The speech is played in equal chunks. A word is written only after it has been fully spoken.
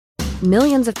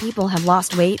Millions of people have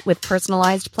lost weight with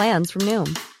personalized plans from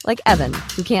Noom. Like Evan,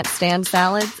 who can't stand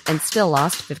salads and still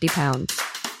lost 50 pounds.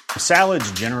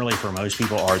 Salads generally for most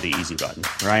people are the easy button,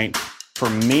 right? For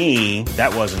me,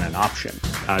 that wasn't an option.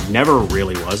 I never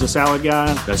really was a salad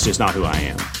guy. That's just not who I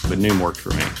am. But Noom worked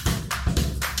for me.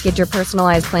 Get your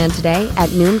personalized plan today at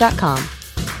Noom.com.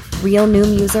 Real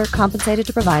Noom user compensated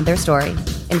to provide their story.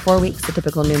 In 4 weeks, the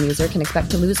typical Noom user can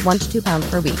expect to lose 1 to 2 pounds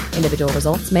per week. Individual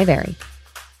results may vary.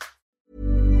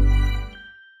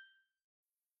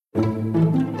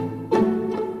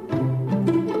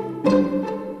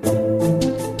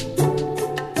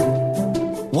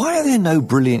 Why are there no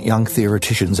brilliant young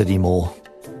theoreticians anymore?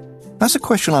 That's a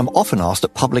question I'm often asked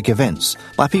at public events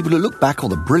by people who look back on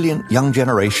the brilliant young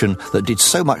generation that did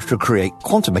so much to create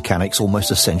quantum mechanics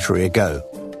almost a century ago.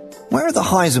 Where are the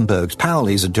Heisenbergs,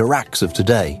 Paulis and Dirac's of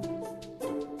today?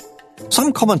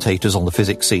 Some commentators on the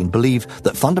physics scene believe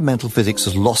that fundamental physics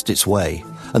has lost its way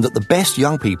and that the best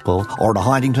young people are at a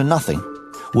hiding to nothing,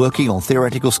 working on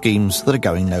theoretical schemes that are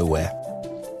going nowhere.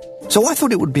 So I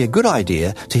thought it would be a good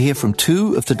idea to hear from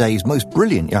two of today's most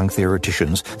brilliant young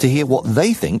theoreticians to hear what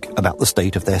they think about the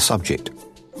state of their subject.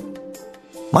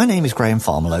 My name is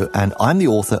Farmelo, and I'm the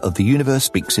author of The Universe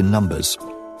Speaks in Numbers,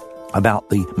 about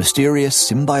the mysterious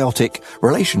symbiotic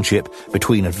relationship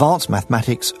between advanced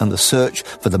mathematics and the search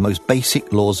for the most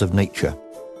basic laws of nature.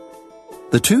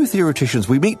 The two theoreticians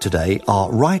we meet today are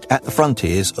right at the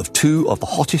frontiers of two of the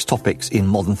hottest topics in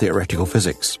modern theoretical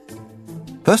physics.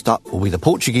 First up will be the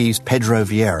Portuguese Pedro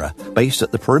Vieira, based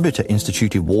at the Perimeter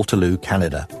Institute in Waterloo,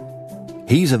 Canada.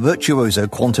 He's a virtuoso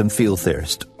quantum field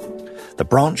theorist, the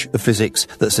branch of physics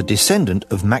that's a descendant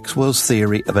of Maxwell's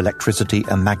theory of electricity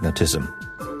and magnetism.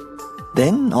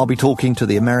 Then I'll be talking to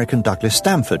the American Douglas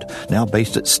Stanford, now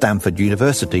based at Stanford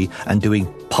University and doing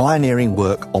pioneering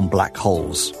work on black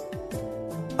holes.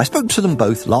 I spoke to them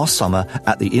both last summer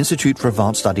at the Institute for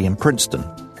Advanced Study in Princeton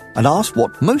and asked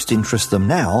what most interests them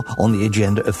now on the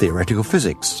agenda of theoretical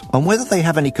physics and whether they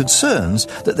have any concerns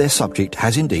that their subject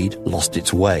has indeed lost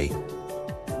its way.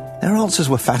 Their answers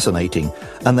were fascinating,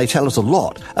 and they tell us a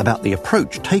lot about the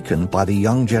approach taken by the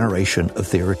young generation of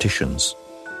theoreticians.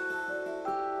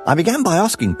 I began by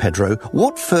asking Pedro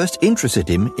what first interested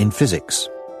him in physics.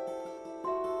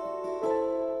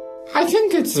 I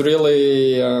think it's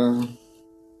really...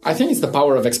 I think it's the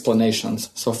power of explanations.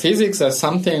 So physics is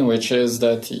something which is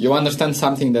that you understand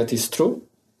something that is true,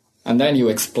 and then you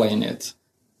explain it.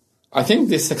 I think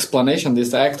this explanation,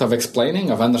 this act of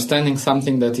explaining, of understanding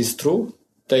something that is true,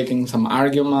 taking some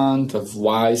argument of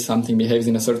why something behaves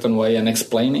in a certain way and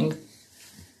explaining.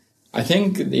 I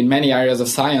think in many areas of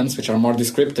science, which are more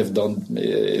descriptive,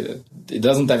 it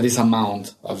doesn't have this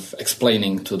amount of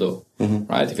explaining to do,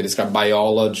 right? If you describe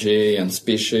biology and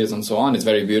species and so on, it's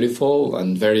very beautiful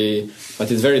and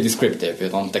but it's very descriptive. You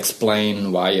don't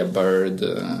explain why a bird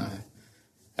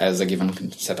has a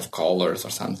given set of colors or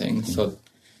something. So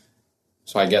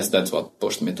I guess that's what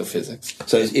pushed me to physics.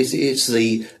 So it's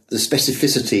the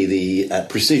specificity, the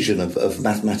precision of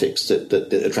mathematics that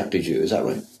attracted you, is that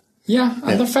right? Yeah,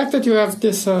 and the fact that you have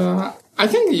this, I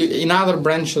think in other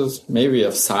branches, maybe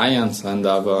of science and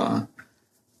of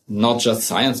not just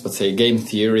science, but say game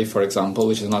theory, for example,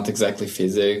 which is not exactly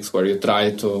physics, where you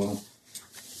try to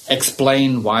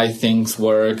explain why things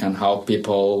work and how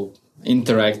people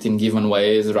interact in given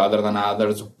ways rather than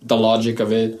others, the logic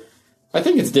of it. I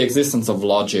think it's the existence of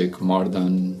logic more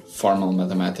than formal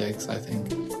mathematics, I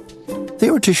think.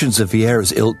 Theoreticians of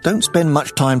Vieira's ilk don't spend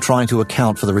much time trying to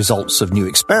account for the results of new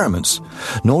experiments,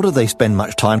 nor do they spend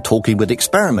much time talking with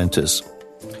experimenters.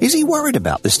 Is he worried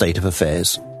about this state of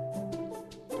affairs?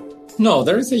 No,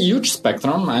 there is a huge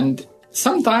spectrum, and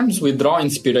sometimes we draw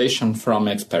inspiration from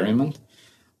experiment,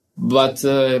 but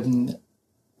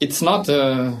it's not...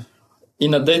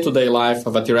 in a day-to-day life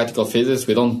of a theoretical physics,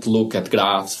 we don't look at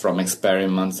graphs from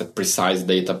experiments, at precise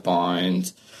data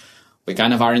points. We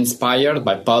kind of are inspired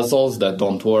by puzzles that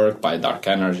don't work, by dark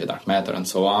energy, dark matter, and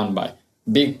so on, by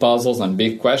big puzzles and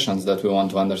big questions that we want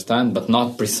to understand, but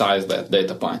not precise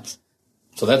data points.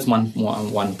 So that's one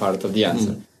part of the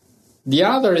answer. The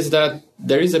other is that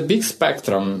there is a big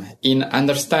spectrum in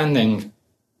understanding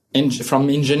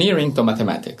from engineering to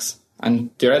mathematics.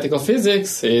 And theoretical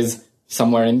physics is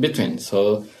somewhere in between.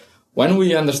 So when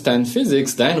we understand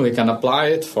physics, then we can apply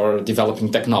it for developing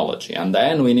technology. And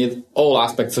then we need all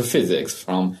aspects of physics,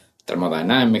 from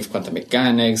thermodynamics, quantum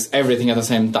mechanics, everything at the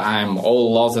same time,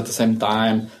 all laws at the same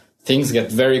time. Things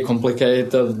get very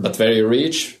complicated, but very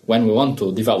rich when we want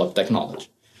to develop technology.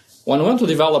 When we want to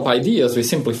develop ideas, we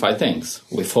simplify things.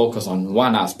 We focus on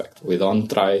one aspect. We're not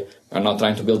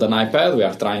trying to build an iPad, we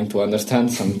are trying to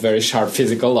understand some very sharp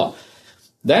physical law.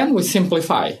 Then we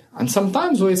simplify. And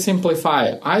sometimes we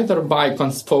simplify either by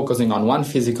focusing on one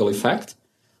physical effect,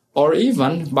 or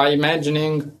even by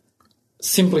imagining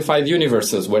simplified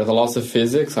universes where the laws of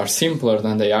physics are simpler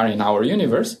than they are in our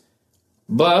universe.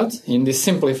 But in these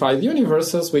simplified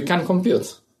universes, we can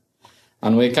compute.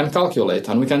 And we can calculate,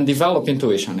 and we can develop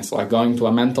intuition. It's like going to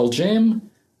a mental gym,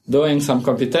 doing some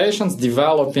computations,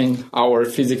 developing our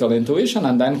physical intuition,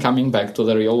 and then coming back to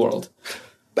the real world.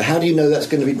 But how do you know that's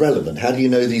going to be relevant? How do you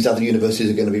know these other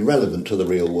universes are going to be relevant to the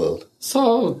real world?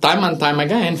 So, time and time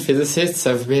again, physicists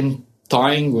have been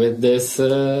toying with this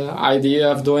idea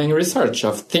of doing research,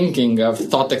 of thinking of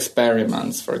thought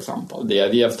experiments, for example. The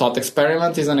idea of thought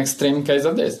experiment is an extreme case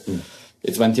of this.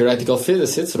 It's when theoretical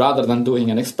physicists, rather than doing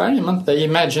an experiment, they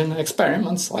imagine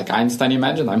experiments. Like Einstein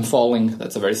imagined, I'm falling.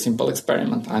 That's a very simple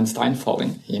experiment. Einstein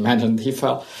falling. He imagined he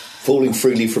fell. Falling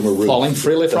freely from a roof. Falling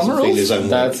freely from a roof.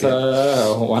 That's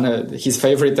one of his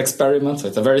favorite experiments.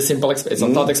 It's a very simple experiment.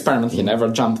 It's a thought experiment. He never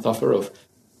jumped off a roof.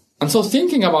 And so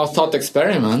thinking about thought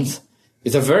experiments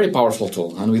is a very powerful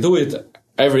tool. And we do it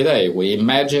every day. We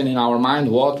imagine in our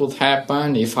mind what would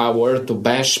happen if I were to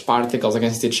bash particles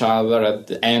against each other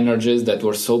at energies that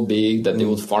were so big that they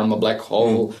would form a black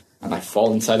hole, and I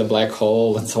fall inside a black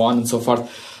hole, and so on and so forth.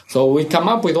 So we come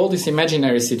up with all these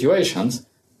imaginary situations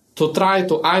to try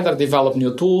to either develop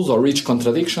new tools or reach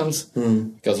contradictions,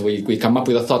 because we come up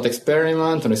with a thought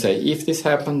experiment and we say, if this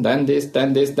happened, then this,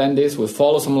 then this, then this. We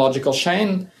follow some logical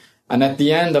chain. And at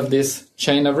the end of this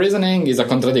chain of reasoning is a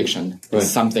contradiction. It's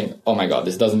something, oh my God,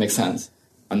 this doesn't make sense.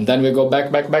 And then we go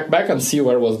back and see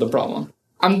where was the problem.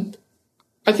 And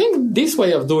I think this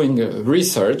way of doing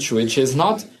research, which is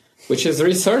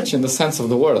research in the sense of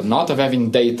the word, not of having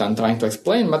data and trying to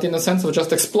explain, but in the sense of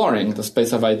just exploring the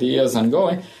space of ideas and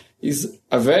going, it's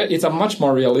a much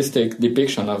more realistic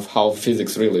depiction of how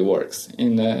physics really works.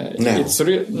 It's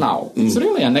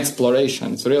really an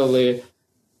exploration. It's really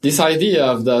this idea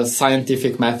of the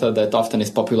scientific method that often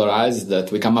is popularized,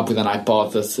 that we come up with an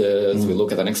hypothesis, we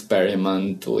look at an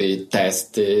experiment, we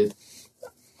test it.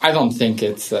 I don't think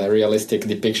it's a realistic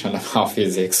depiction of how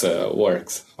physics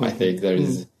works. I think there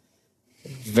is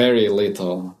very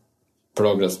little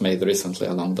progress made recently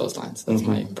along those lines. That's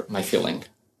my feeling.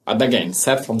 And again,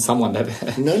 said from someone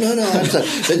that... No,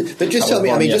 but just tell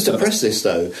me, just to press this,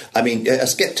 though, a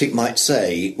skeptic might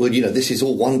say, well, this is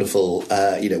all wonderful,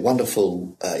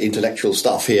 wonderful intellectual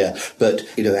stuff here, but,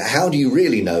 how do you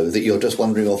really know that you're just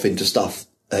wandering off into stuff,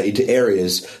 into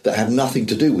areas that have nothing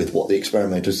to do with what the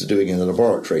experimenters are doing in the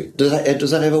laboratory? Does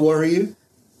that ever worry you?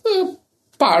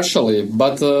 Partially,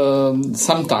 but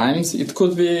sometimes it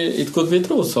could be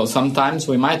true. So sometimes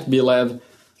we might be led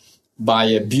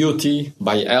by beauty,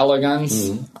 by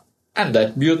elegance, and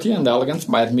that beauty and elegance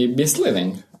might be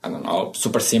misleading. I don't know,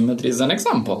 supersymmetry is an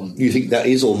example. You think that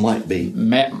is or might be?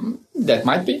 That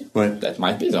might be. Right. That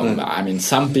might be. So,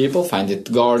 some people find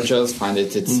it gorgeous, find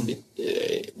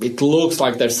it looks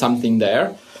like there's something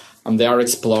there, and they are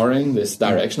exploring this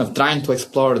direction of trying to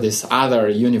explore these other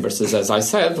universes, as I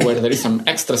said, where there is some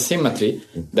extra symmetry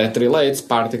that relates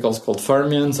particles called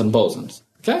fermions and bosons.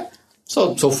 Okay?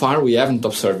 So far we haven't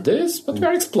observed this, but we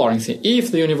are exploring. See,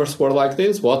 if the universe were like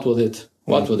this, what would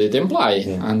it imply?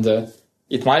 Yeah. And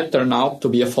it might turn out to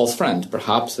be a false friend.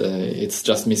 Perhaps it's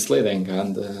just misleading,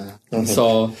 and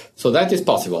so that is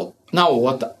possible. Now,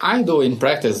 what I do in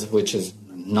practice, which is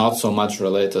not so much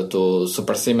related to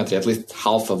supersymmetry, at least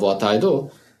half of what I do,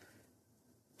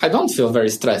 I don't feel very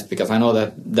stressed because I know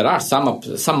that there are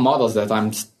some models that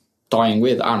I'm toying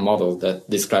with are models that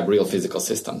describe real physical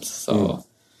systems. So.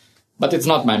 But it's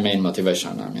not my main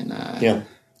motivation.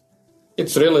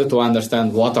 It's really to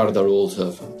understand what are the rules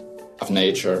of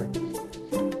nature.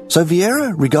 So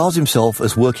Vieira regards himself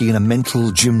as working in a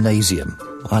mental gymnasium.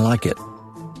 I like it.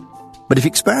 But if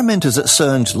experimenters at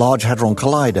CERN's Large Hadron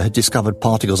Collider had discovered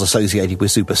particles associated with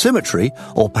supersymmetry,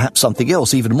 or perhaps something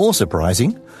else even more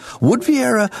surprising, would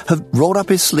Vieira have rolled up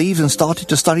his sleeves and started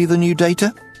to study the new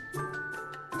data?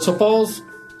 Suppose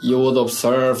you would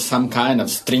observe some kind of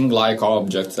string-like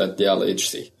objects at the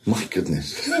LHC. My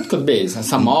goodness. It could be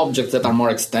some objects that are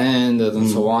more extended and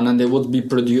so on, and they would be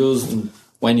produced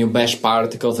when you bash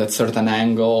particles at certain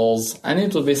angles, and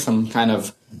it would be some kind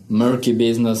of murky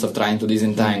business of trying to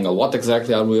disentangle. What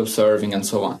exactly are we observing and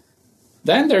so on?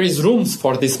 Then there is rooms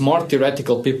for these more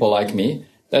theoretical people like me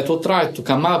that will try to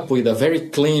come up with a very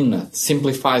clean,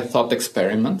 simplified thought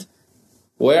experiment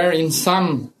where in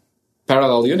some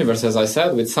parallel universe, as I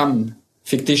said, with some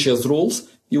fictitious rules,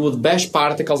 you would bash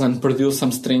particles and produce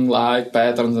some string-like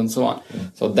patterns and so on.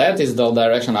 So that is the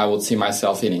direction I would see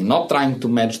myself in. Not trying to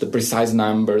match the precise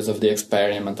numbers of the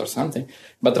experiment or something,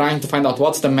 but trying to find out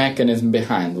what's the mechanism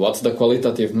behind, what's the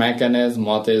qualitative mechanism,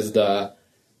 what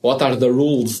are the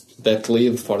rules that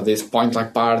lead for these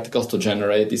point-like particles to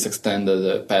generate these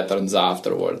extended patterns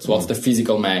afterwards? What's the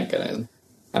physical mechanism?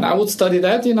 And I would study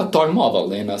that in a toy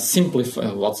model, in a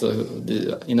simplified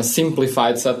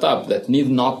setup that need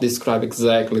not describe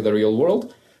exactly the real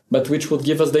world, but which would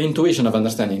give us the intuition of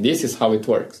understanding this is how it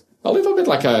works. A little bit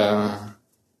like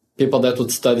people that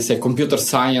would study, say, computer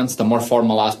science, the more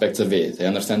formal aspects of it. They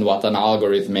understand what an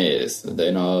algorithm is.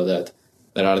 They know that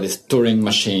there are these Turing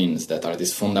machines, that are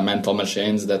these fundamental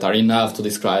machines that are enough to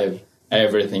describe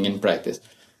everything in practice.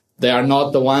 They are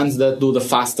not the ones that do the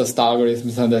fastest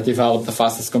algorithms and that develop the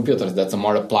fastest computers. That's a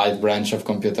more applied branch of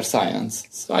computer science.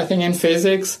 So I think in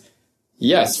physics,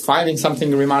 yes, finding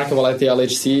something remarkable at the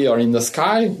LHC or in the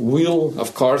sky will,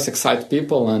 of course, excite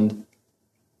people and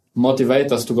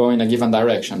motivate us to go in a given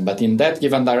direction. But in that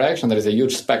given direction, there is a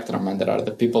huge spectrum, and there are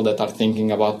the people that are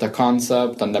thinking about the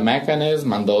concept and the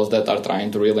mechanism, and those that are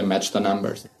trying to really match the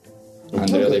numbers and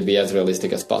really be as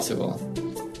realistic as possible.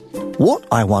 What,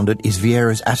 I wondered, is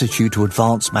Vieira's attitude to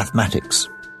advanced mathematics?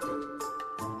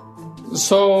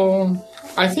 So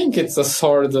I think it's a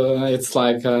sword. It's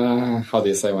like, how do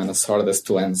you say when a sword has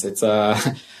two ends? It's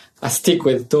a stick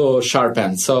with two sharp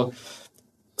ends. So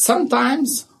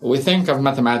sometimes we think of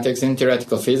mathematics in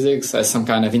theoretical physics as some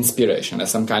kind of inspiration, as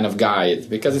some kind of guide,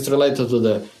 because it's related to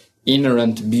the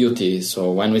inherent beauty.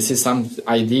 So when we see some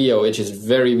idea which is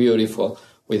very beautiful,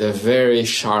 with a very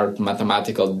sharp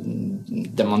mathematical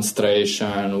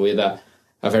demonstration, with a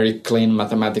very clean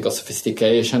mathematical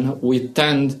sophistication, we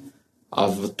tend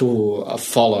to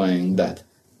following that.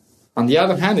 On the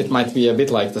other hand, it might be a bit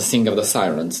like the Sing of the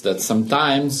Sirens, that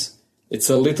sometimes it's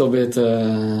a little bit...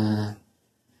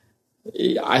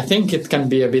 I think it can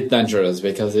be a bit dangerous,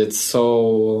 because it's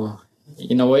so...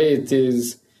 In a way,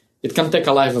 it can take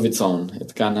a life of its own.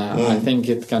 It can. I think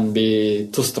it can be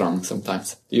too strong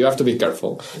sometimes. You have to be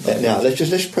careful. Now,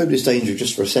 let's probe this danger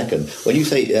just for a second. When you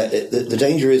say the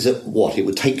danger is that what?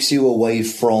 It takes you away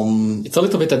from... It's a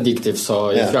little bite addictive.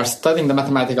 So if you are studying the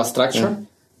mathematical structure,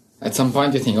 at some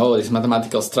point you think, oh, this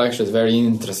mathematical structure is very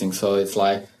interesting. So it's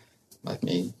like, let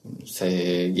me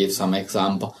give some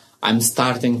example. I'm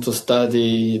starting to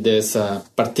study this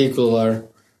particular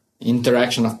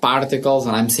interaction of particles,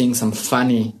 and I'm seeing some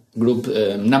funny group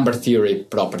number theory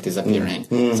properties appearing.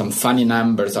 Some funny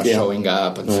numbers are showing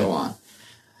up and so on.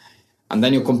 And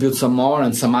then you compute some more,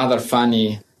 and some other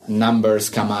funny numbers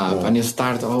come up, and you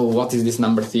start, what is this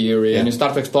number theory? And you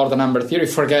start to explore the number theory,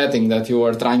 forgetting that you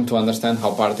are trying to understand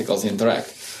how particles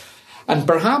interact. And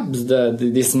perhaps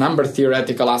these number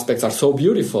theoretical aspects are so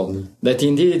beautiful that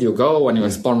indeed you go and you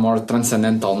explore more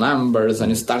transcendental numbers, and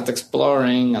you start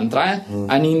exploring and try.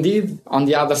 And indeed, on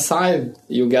the other side,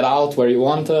 you get out where you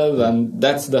wanted, and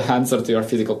that's the answer to your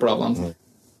physical problems.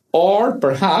 Or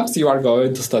perhaps you are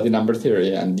going to study number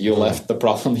theory and you left the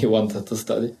problem you wanted to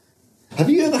study. Have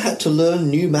you ever had to learn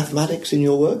new mathematics in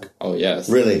your work? Oh, yes.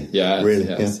 Really? Yes, really?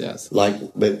 Yes. Like,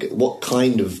 what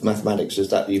kind of mathematics is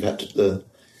that you've had to learn?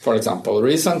 For example,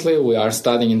 recently we are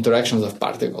studying interactions of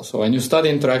particles. So when you study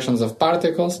interactions of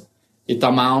particles, it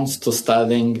amounts to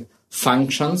studying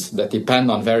functions that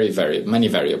depend on many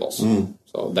variables.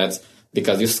 So that's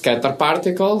because you scatter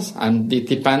particles, and it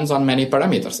depends on many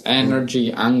parameters: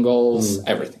 energy, angles,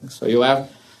 everything. So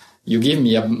you give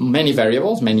me many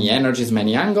variables, many energies,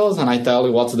 many angles, and I tell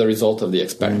you what's the result of the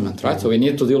experiment, right? So we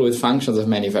need to deal with functions of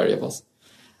many variables.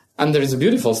 And there is a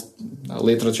beautiful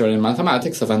literature in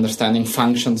mathematics of understanding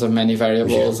functions of many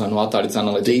variables and what are its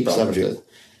analytic properties.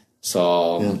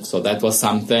 So that was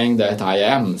something that I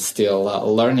am still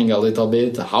learning a little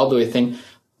bit. How do we think?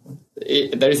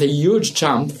 There is a huge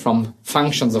jump from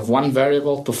functions of one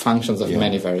variable to functions of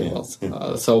many variables.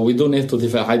 So we do need to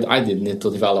develop. I did need to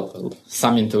develop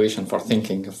some intuition for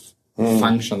thinking of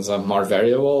functions of more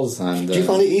variables. And do you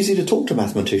find it easy to talk to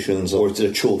mathematicians, or is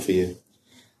it a chore for you?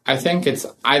 I think it's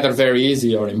either very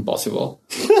easy or impossible.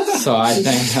 So I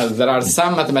think there are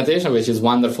some mathematicians which is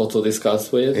wonderful to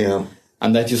discuss with.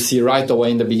 And that you see right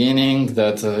away in the beginning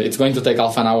that it's going to take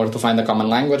half an hour to find a common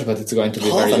language, but it's going to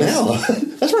be very useful. Half an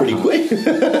hour? That's pretty quick.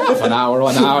 Half an hour,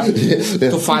 1 hour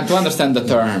to understand the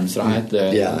terms, right?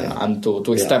 And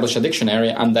to establish a dictionary,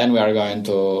 and then we are going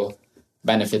to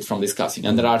benefit from discussing.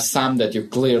 And there are some that you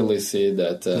clearly see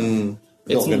that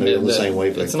it's not going to be on the same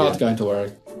wavelength. It's not going to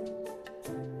work.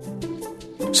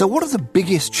 So what are the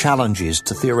biggest challenges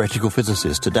to theoretical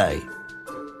physicists today?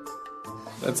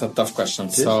 That's a tough question.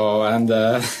 So, and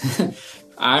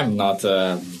I'm not,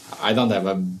 I don't have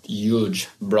a huge,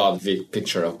 broad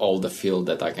picture of all the field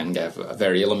that I can give a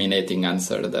very illuminating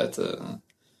answer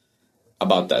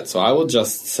about that. So I would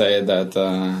just say that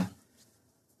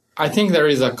I think there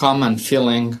is a common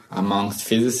feeling amongst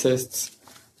physicists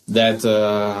that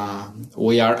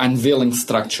we are unveiling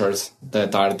structures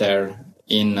that are there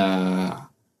in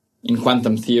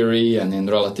quantum theory and in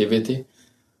relativity,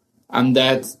 and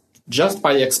that just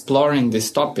by exploring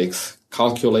these topics,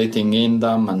 calculating in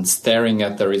them and staring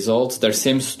at the results, there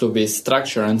seems to be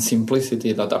structure and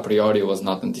simplicity that a priori was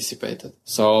not anticipated.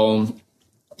 So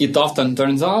it often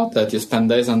turns out that you spend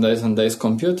days and days and days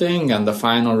computing, and the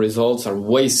final results are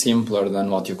way simpler than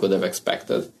what you could have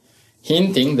expected,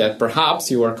 hinting that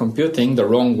perhaps you are computing the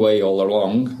wrong way all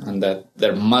along, and that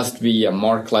there must be a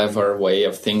more clever way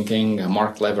of thinking, a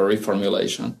more clever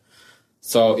reformulation.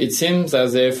 So it seems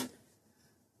as if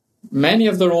many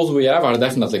of the rules we have are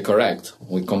definitely correct.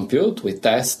 We compute, we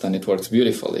test, and it works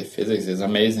beautifully. Physics is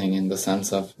amazing in the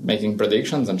sense of making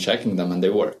predictions and checking them, and they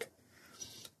work.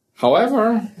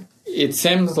 However, it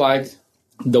seems like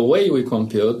the way we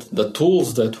compute, the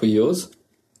tools that we use,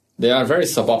 they are very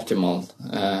suboptimal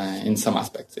in some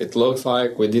aspects. It looks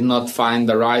like we did not find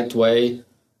the right way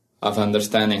of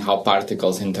understanding how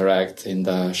particles interact in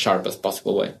the sharpest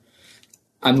possible way.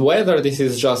 And whether this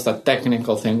is just a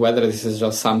technical thing, whether this is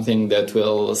just something that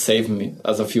will save me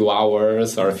as a few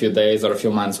hours or a few days or a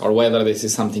few months, or whether this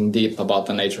is something deep about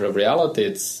the nature of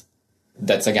reality,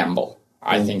 that's a gamble.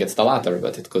 I think it's the latter,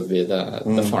 but it could be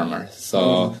the former.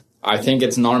 So I think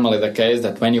it's normally the case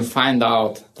that when you find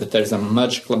out that there's a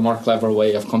much more clever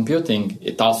way of computing,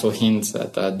 it also hints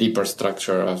at a deeper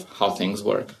structure of how things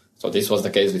work. So this was the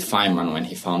case with Feynman when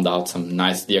he found out some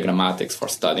nice diagrammatics for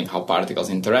studying how particles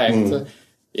interact.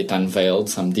 It unveiled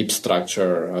some deep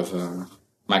structure of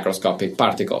microscopic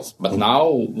particles. But now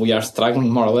we are struggling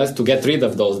more or less to get rid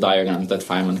of those diagrams that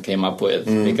Feynman came up with.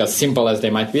 Because simple as they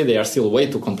might be, they are still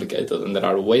way too complicated, and there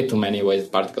are way too many ways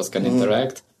particles can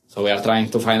interact. So we are trying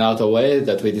to find out a way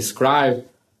that we describe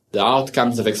the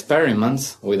outcomes of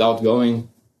experiments without going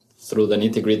through the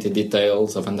nitty-gritty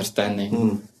details of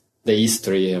understanding the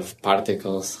history of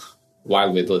particles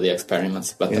while we do the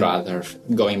experiments, but rather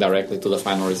going directly to the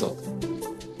final result.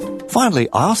 Finally,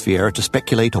 I asked Vieira to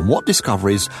speculate on what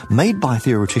discoveries made by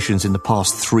theoreticians in the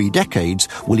past 3 decades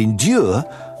will endure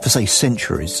for, say,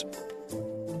 centuries.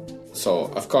 So,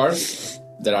 of course,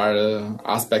 there are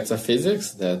aspects of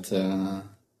physics that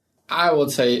I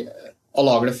would say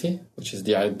holography, which is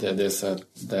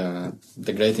the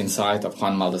great insight of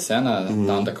Juan Maldacena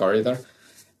down the corridor,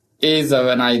 is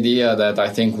an idea that I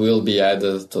think will be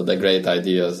added to the great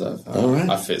ideas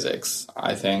of physics.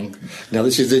 I think. Now,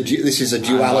 this is a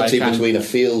duality between a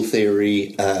field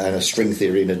theory and a string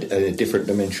theory in a different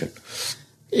dimension.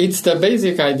 It's the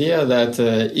basic idea that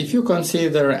if you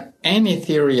consider any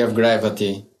theory of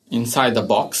gravity inside a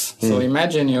box, so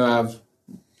imagine you have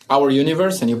our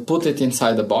universe and you put it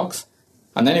inside the box,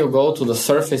 and then you go to the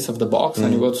surface of the box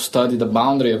and you go to study the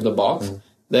boundary of the box.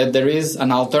 That there is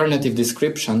an alternative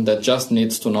description that just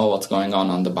needs to know what's going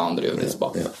on the boundary of this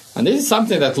box. And this is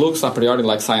something that looks a priori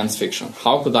like science fiction.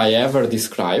 How could I ever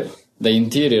describe the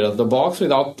interior of the box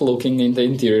without looking in the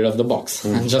interior of the box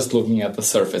and just looking at the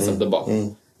surface of the box?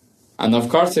 And of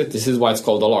course, this is why it's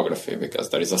called holography, because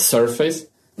there is a surface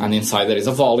and inside there is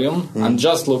a volume, and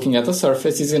just looking at the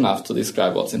surface is enough to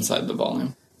describe what's inside the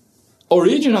volume.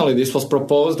 Originally, this was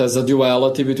proposed as a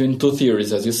duality between two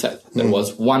theories, as you said. There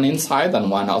was one inside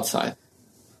and one outside.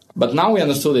 But now we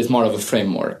understood it's more of a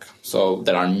framework. So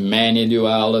there are many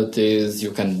dualities.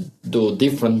 You can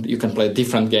play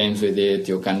different games with it.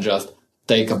 You can just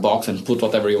take a box and put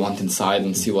whatever you want inside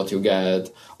and see what you get.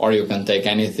 Or you can take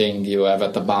anything you have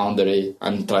at the boundary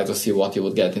and try to see what you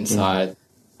would get inside.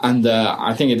 And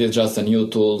I think it is just a new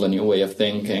tool, a new way of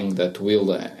thinking that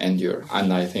will endure.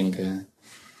 And I think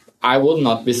I would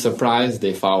not be surprised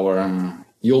if our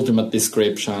ultimate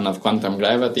description of quantum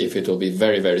gravity, if it will be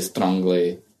very, very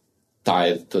strongly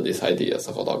tied to these ideas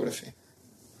of holography.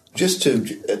 Just to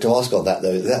ask on that,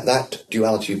 though, that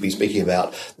duality you've been speaking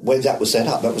about, when that was set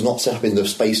up, that was not set up in the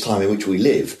space-time in which we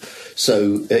live.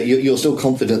 So you're still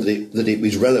confident that it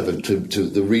was relevant to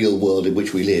the real world in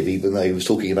which we live, even though he was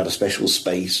talking about a special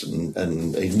space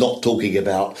and he's not talking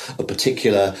about a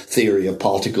particular theory of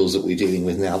particles that we're dealing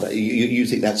with now. You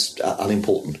think that's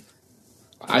unimportant?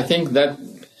 I think that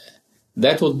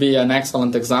would be an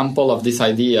excellent example of this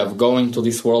idea of going to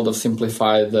this world of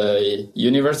simplified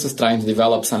universes, trying to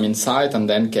develop some insight and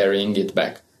then carrying it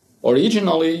back.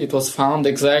 Originally, it was found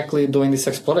exactly doing these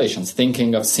explorations,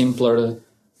 thinking of simpler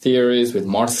theories with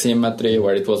more symmetry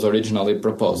where it was originally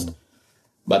proposed.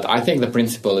 But I think the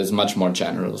principle is much more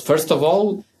general. First of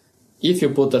all, if you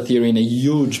put a theory in a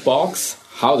huge box,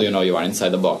 how do you know you are inside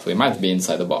the box? We might be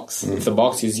inside the box. If the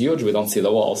box is huge, we don't see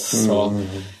the walls. So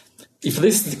if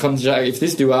these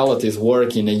dualities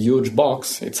work in a huge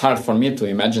box, it's hard for me to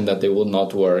imagine that they would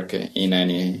not work in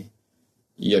any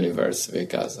universe,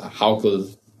 because how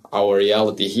could our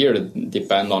reality here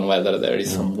depend on whether there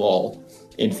is some wall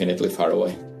infinitely far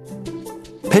away?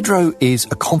 Pedro is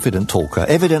a confident talker,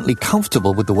 evidently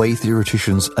comfortable with the way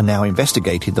theoreticians are now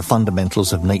investigating the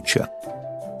fundamentals of nature.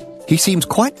 He seems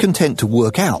quite content to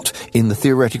work out in the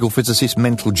theoretical physicist's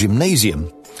mental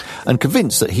gymnasium, and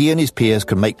convinced that he and his peers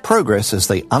can make progress as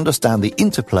they understand the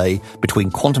interplay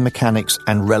between quantum mechanics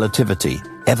and relativity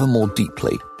ever more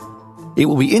deeply. It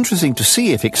will be interesting to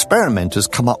see if experimenters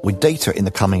come up with data in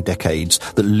the coming decades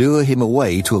that lure him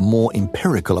away to a more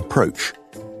empirical approach.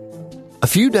 A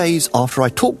few days after I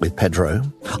talked with Pedro,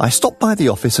 I stopped by the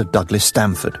office of Douglas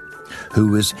Stanford, who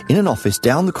was in an office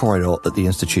down the corridor at the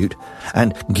Institute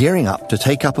and gearing up to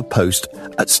take up a post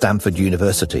at Stanford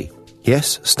University.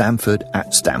 Yes, Stanford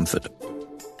at Stanford.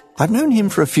 I've known him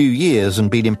for a few years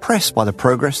and been impressed by the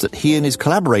progress that he and his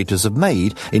collaborators have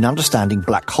made in understanding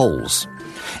black holes,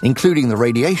 including the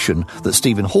radiation that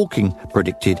Stephen Hawking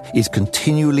predicted is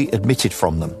continually emitted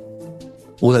from them.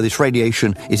 Although this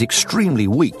radiation is extremely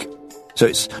weak, so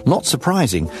it's not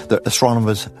surprising that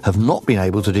astronomers have not been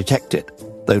able to detect it,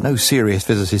 though no serious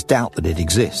physicists doubt that it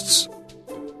exists.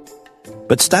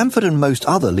 But Stanford and most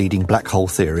other leading black hole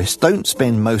theorists don't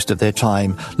spend most of their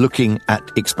time looking at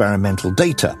experimental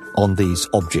data on these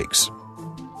objects.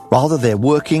 Rather, they're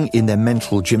working in their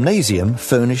mental gymnasium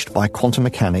furnished by quantum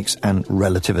mechanics and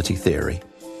relativity theory.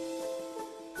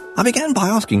 I began by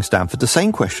asking Stanford the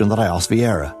same question that I asked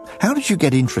Vieira. How did you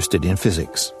get interested in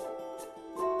physics?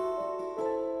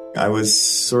 I was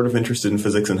sort of interested in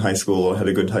physics in high school. I had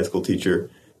a good high school teacher.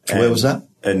 Where was that?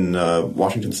 In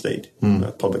Washington State,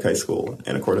 public high school,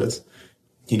 Anacortes.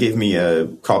 He gave me a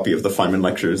copy of the Feynman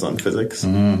Lectures on Physics,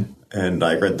 and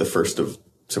I read the first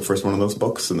one of those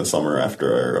books in the summer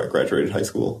after I graduated high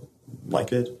school.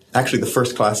 Liked it. Actually, the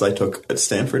first class I took at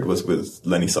Stanford was with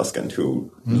Lenny Susskind,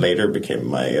 who later became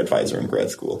my advisor in grad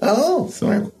school. Oh, so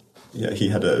right. Yeah, he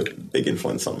had a big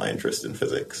influence on my interest in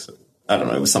physics. I don't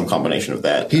know, it was some combination of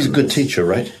that. He's a good teacher,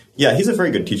 right? Yeah, he's a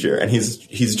very good teacher, and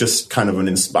he's just kind of an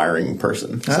inspiring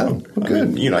person. Oh, so, good. I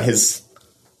mean, you know, his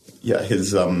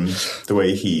the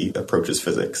way he approaches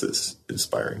physics is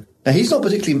inspiring. Now, he's not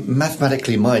particularly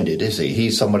mathematically minded, is he?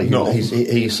 He's somebody who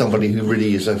he's somebody who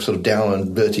really is sort of down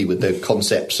and dirty with the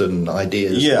concepts and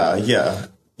ideas. Yeah,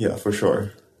 for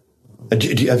sure.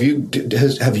 Have you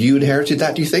inherited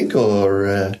that, do you think,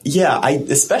 or? Yeah,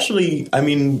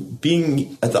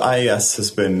 being at the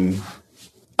IAS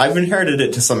I've inherited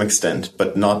it to some extent,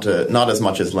 but not as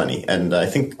much as Lenny. And I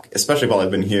think, especially while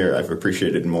I've been here, I've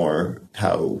appreciated more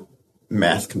how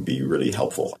math can be really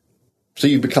helpful. So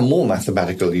you've become more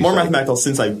mathematical. Mathematical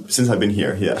since I've been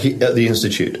here. Yeah, at the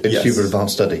Institute for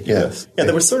Advanced Study. Yes. Yeah,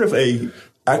 there was sort of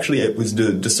it was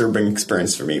a disturbing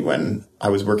experience for me when I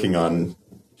was working on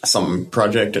some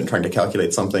project and trying to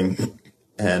calculate something,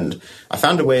 and I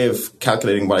found a way of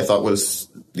calculating what I thought was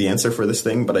the answer for this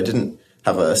thing, but I didn't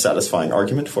have a satisfying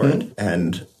argument for it.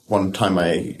 And one time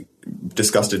I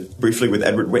discussed it briefly with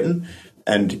Edward Witten,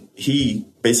 and he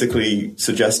basically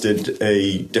suggested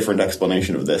a different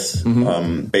explanation of this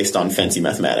based on fancy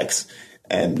mathematics.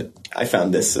 And I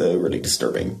found this really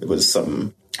disturbing. It was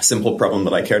some simple problem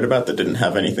that I cared about that didn't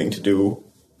have anything to do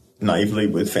naively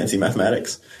with fancy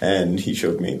mathematics. And he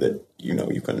showed me that,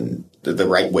 you can, the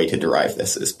right way to derive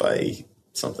this is by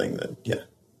something that,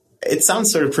 it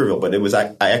sounds sort of trivial, but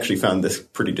I actually found this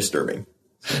pretty disturbing.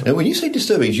 Now, when you say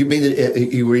disturbing, do you mean that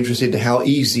you were interested in how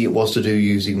easy it was to do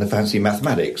using the fancy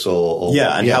mathematics?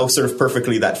 How sort of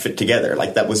perfectly that fit together.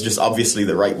 Like, that was just obviously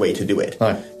the right way to do it.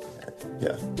 Right.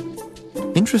 Yeah.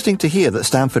 Interesting to hear that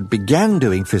Stanford began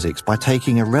doing physics by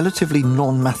taking a relatively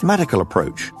non-mathematical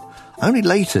approach. Only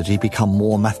later did he become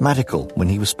more mathematical when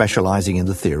he was specializing in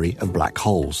the theory of black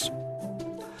holes.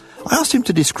 I asked him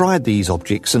to describe these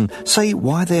objects and say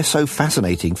why they're so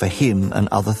fascinating for him and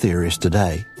other theorists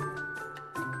today.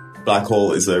 Black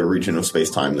hole is a region of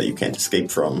space-time that you can't escape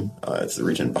from. It's the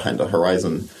region behind the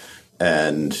horizon.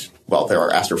 And while there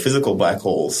are astrophysical black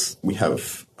holes, we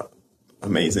have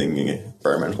amazing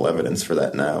experimental evidence for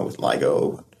that now with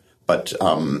LIGO. But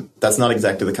that's not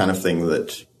exactly the kind of thing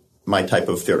that my type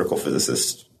of theoretical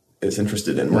physicist is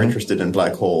interested in. We're interested in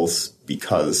black holes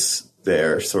because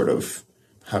they're sort of,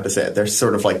 they're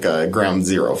sort of like a ground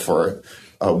zero for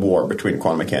a war between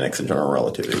quantum mechanics and general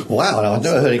relativity. Wow, I've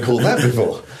never heard it called that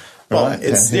before. Well, Right,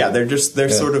 they're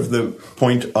sort of the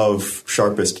point of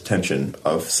sharpest tension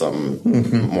of some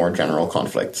more general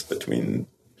conflicts between.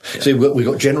 Yeah. So we've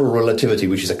got general relativity,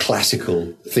 which is a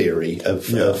classical theory of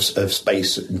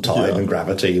space and time and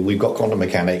gravity. We've got quantum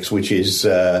mechanics, which is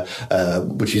certainly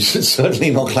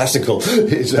not classical.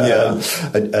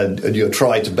 And you're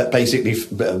trying to basically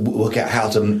work out how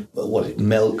to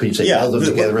meld. Could you say meld them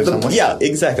together in some way? Yeah,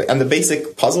 exactly. And the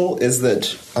basic puzzle is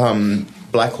that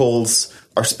black holes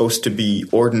are supposed to be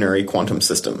ordinary quantum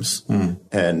systems,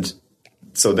 and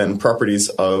so then properties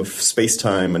of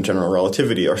space-time and general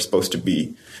relativity are supposed to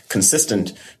be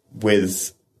consistent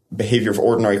with behavior of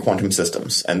ordinary quantum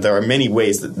systems. And there are many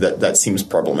ways that seems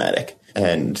problematic.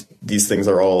 And these things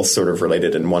are all sort of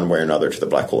related in one way or another to the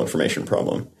black hole information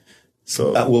problem.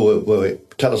 So,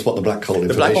 wait. Tell us what the black hole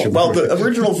information problem is. The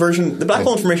original version, the black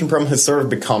hole information problem has sort of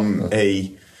become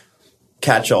a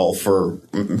catch-all for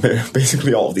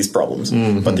basically all of these problems.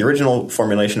 But the original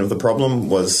formulation of the problem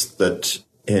was that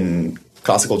in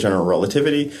classical general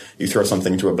relativity, you throw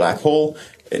something into a black hole,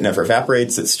 it never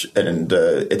evaporates, it's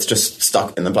just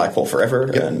stuck in the black hole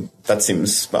forever. Yep. And that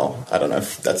seems, well, I don't know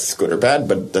if that's good or bad,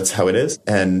 but that's how it is.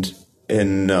 And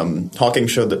Hawking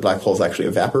showed that black holes actually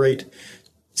evaporate.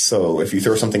 So if you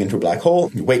throw something into a black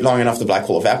hole, you wait long enough, the black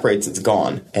hole evaporates, it's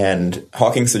gone. And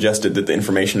Hawking suggested that the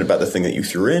information about the thing that you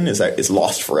threw in is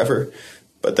lost forever,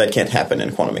 but that can't happen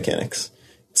in quantum mechanics.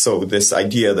 So this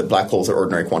idea that black holes are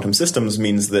ordinary quantum systems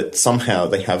means that somehow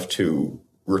they have to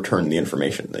return the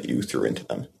information that you threw into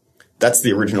them. That's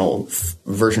the original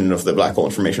version of the black hole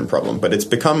information problem. But it's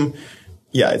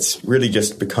really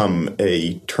just become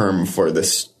a term for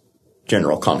this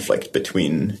general conflict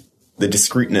between the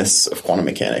discreteness of quantum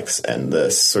mechanics and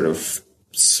the sort of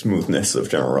smoothness of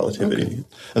general relativity. Okay.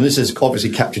 And this has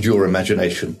obviously captured your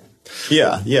imagination.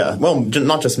 Yeah. Well,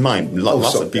 not just mine.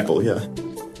 Lots of people, yeah.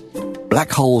 Black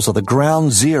holes are the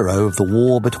ground zero of the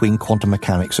war between quantum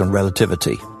mechanics and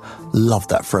relativity. Love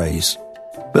that phrase.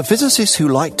 But physicists who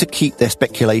like to keep their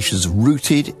speculations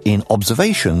rooted in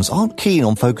observations aren't keen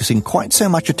on focusing quite so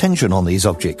much attention on these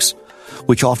objects,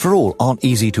 which after all aren't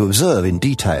easy to observe in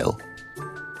detail.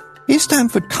 Is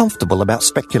Stanford comfortable about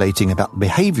speculating about the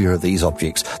behavior of these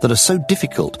objects that are so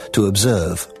difficult to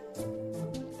observe?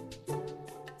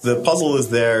 The puzzle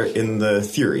is there in the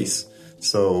theories.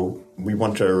 So we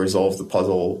want to resolve the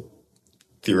puzzle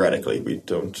theoretically.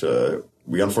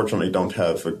 We unfortunately don't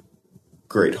have a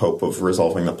great hope of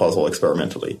resolving the puzzle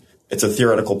experimentally. It's a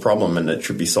theoretical problem and it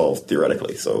should be solved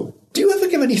theoretically. So, do you ever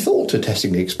give any thought to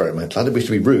testing the experiment? I don't wish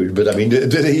to be rude, but I mean,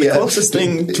 the closest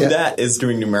thing to that is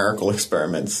doing numerical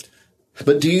experiments.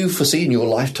 But do you foresee in your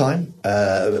lifetime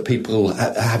people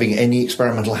having any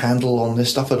experimental handle on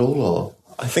this stuff at all? Or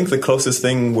I think the closest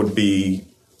thing would be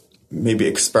maybe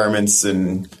experiments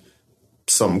in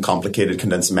some complicated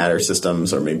condensed matter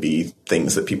systems, or maybe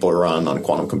things that people run on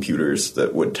quantum computers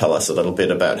that would tell us a little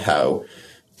bit about how,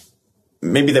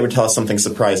 maybe they would tell us something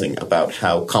surprising about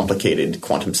how complicated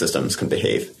quantum systems can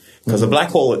behave. Because a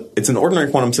black hole, it's an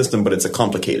ordinary quantum system, but it's a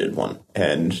complicated one.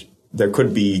 And there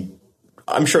could be,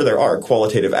 I'm sure there are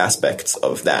qualitative aspects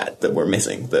of that we're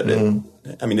missing.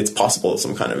 It's possible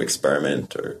some kind of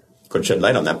experiment or could shed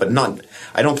light on that, but not,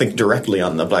 I don't think, directly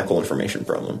on the black hole information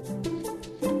problem.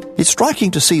 It's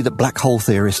striking to see that black hole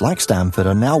theorists like Stanford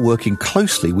are now working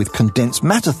closely with condensed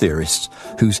matter theorists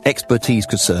whose expertise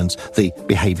concerns the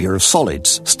behavior of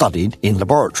solids studied in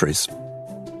laboratories.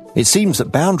 It seems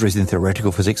that boundaries in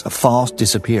theoretical physics are fast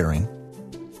disappearing.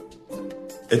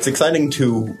 It's exciting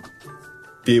to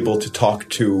be able to talk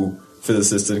to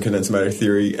physicists in condensed matter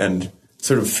theory and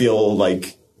sort of feel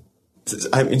like,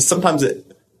 sometimes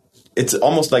it's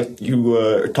almost like you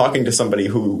were talking to somebody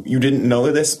who you didn't know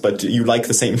this, but you like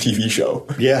the same TV show.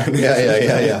 Yeah. And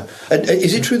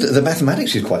is it true that the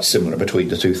mathematics is quite similar between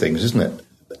the two things, isn't it,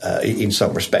 in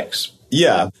some respects?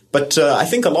 Yeah, but I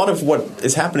think a lot of what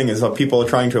is happening is that people are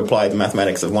trying to apply the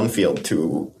mathematics of one field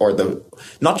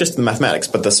not just the mathematics,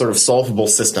 but the sort of solvable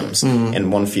systems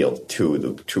in one field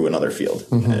to another field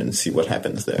and see what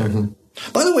happens there.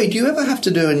 By the way, do you ever have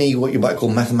to do any what you might call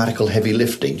mathematical heavy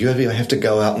lifting? Do you ever have to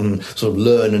go out and sort of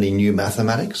learn any new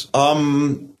mathematics?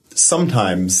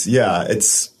 Sometimes, yeah.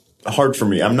 It's hard for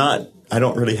me. I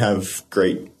don't really have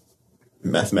great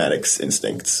mathematics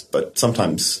instincts, but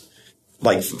sometimes,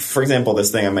 like, for example,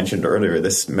 this thing I mentioned earlier,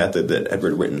 this method that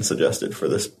Edward Witten suggested for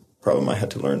this problem, I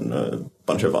had to learn a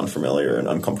bunch of unfamiliar and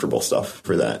uncomfortable stuff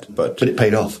for that. But it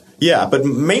paid off. Yeah, but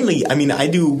mainly, I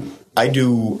do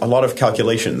a lot of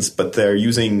calculations, but they're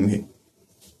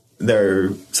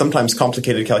sometimes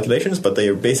complicated calculations, but they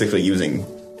are basically using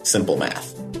simple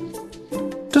math.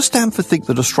 Does Stanford think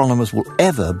that astronomers will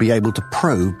ever be able to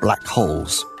probe black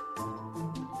holes?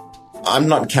 I'm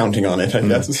not counting on it, I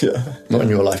guess. Yeah. Not in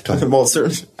your lifetime. Well,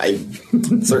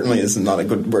 certainly is not a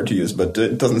good word to use, but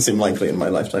it doesn't seem likely in my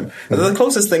lifetime. The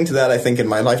closest thing to that, I think, in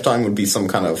my lifetime would be some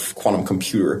kind of quantum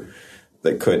computer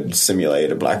that could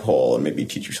simulate a black hole and maybe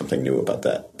teach you something new about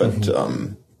that. But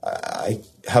I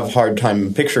have a hard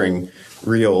time picturing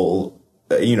real,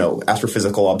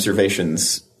 astrophysical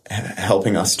observations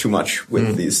helping us too much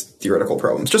with these theoretical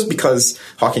problems, just because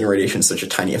Hawking radiation is such a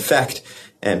tiny effect,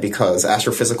 and because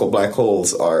astrophysical black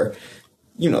holes are,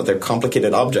 they're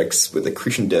complicated objects with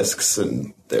accretion disks,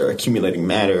 and they're accumulating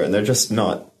matter, and they're just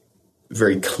not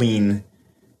very clean.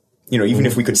 Even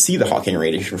if we could see the Hawking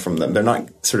radiation from them, they're not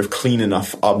sort of clean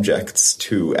enough objects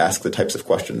to ask the types of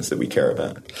questions that we care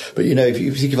about. But, if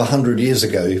you think of 100 years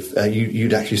ago,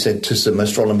 you'd actually said to some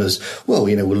astronomers, well,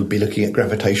 we'll be looking at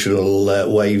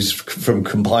gravitational waves from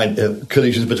combined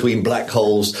collisions between black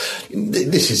holes.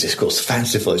 This is, of course,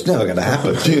 fanciful. It's never going to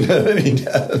happen. You know what I mean?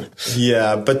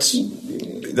 Yeah, but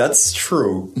that's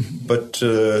true. But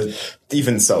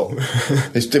even so,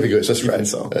 it's difficult. It's a stretch.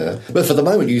 So. But for the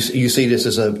moment, you see this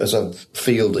as a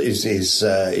field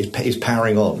is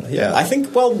powering on. Yeah, I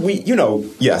think. Well,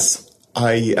 yes,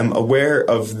 I am aware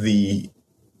of the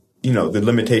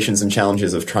limitations and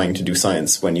challenges of trying to do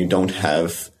science when you don't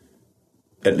have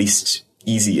at least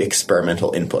easy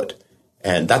experimental input,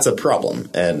 and that's a problem,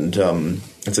 and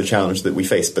it's a challenge that we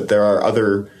face. But there are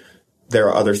other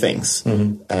things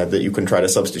that you can try to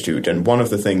substitute, and one of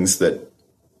the things that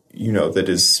that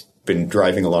has been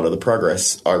driving a lot of the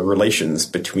progress are relations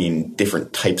between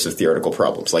different types of theoretical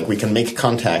problems. Like, we can make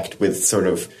contact with sort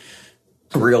of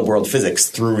real-world physics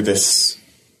through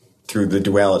the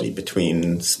duality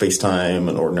between space-time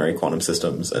and ordinary quantum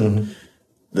systems, and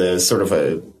there's sort of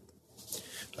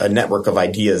a network of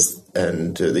ideas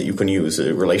and that you can use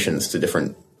relations to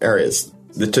different areas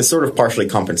to sort of partially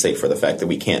compensate for the fact that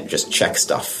we can't just check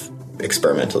stuff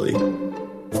experimentally.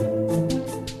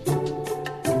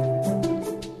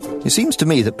 It seems to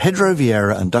me that Pedro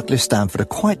Vieira and Douglas Stanford are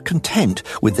quite content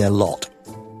with their lot.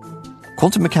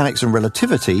 Quantum mechanics and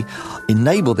relativity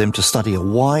enable them to study a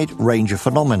wide range of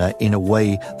phenomena in a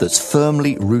way that's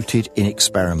firmly rooted in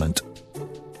experiment.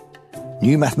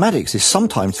 New mathematics is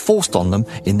sometimes forced on them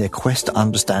in their quest to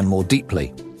understand more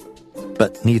deeply.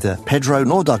 But neither Pedro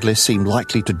nor Douglas seem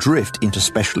likely to drift into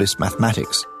specialist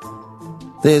mathematics.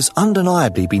 There's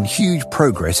undeniably been huge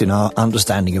progress in our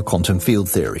understanding of quantum field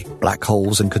theory, black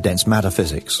holes and condensed matter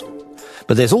physics.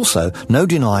 But there's also no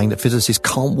denying that physicists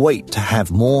can't wait to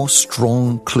have more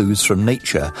strong clues from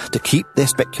nature to keep their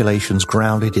speculations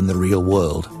grounded in the real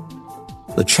world.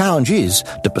 The challenge is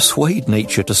to persuade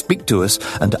nature to speak to us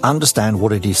and to understand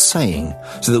what it is saying,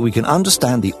 so that we can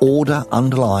understand the order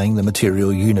underlying the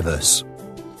material universe.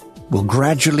 We'll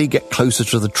gradually get closer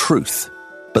to the truth,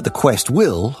 but the quest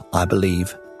will, I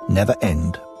believe, never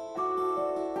end.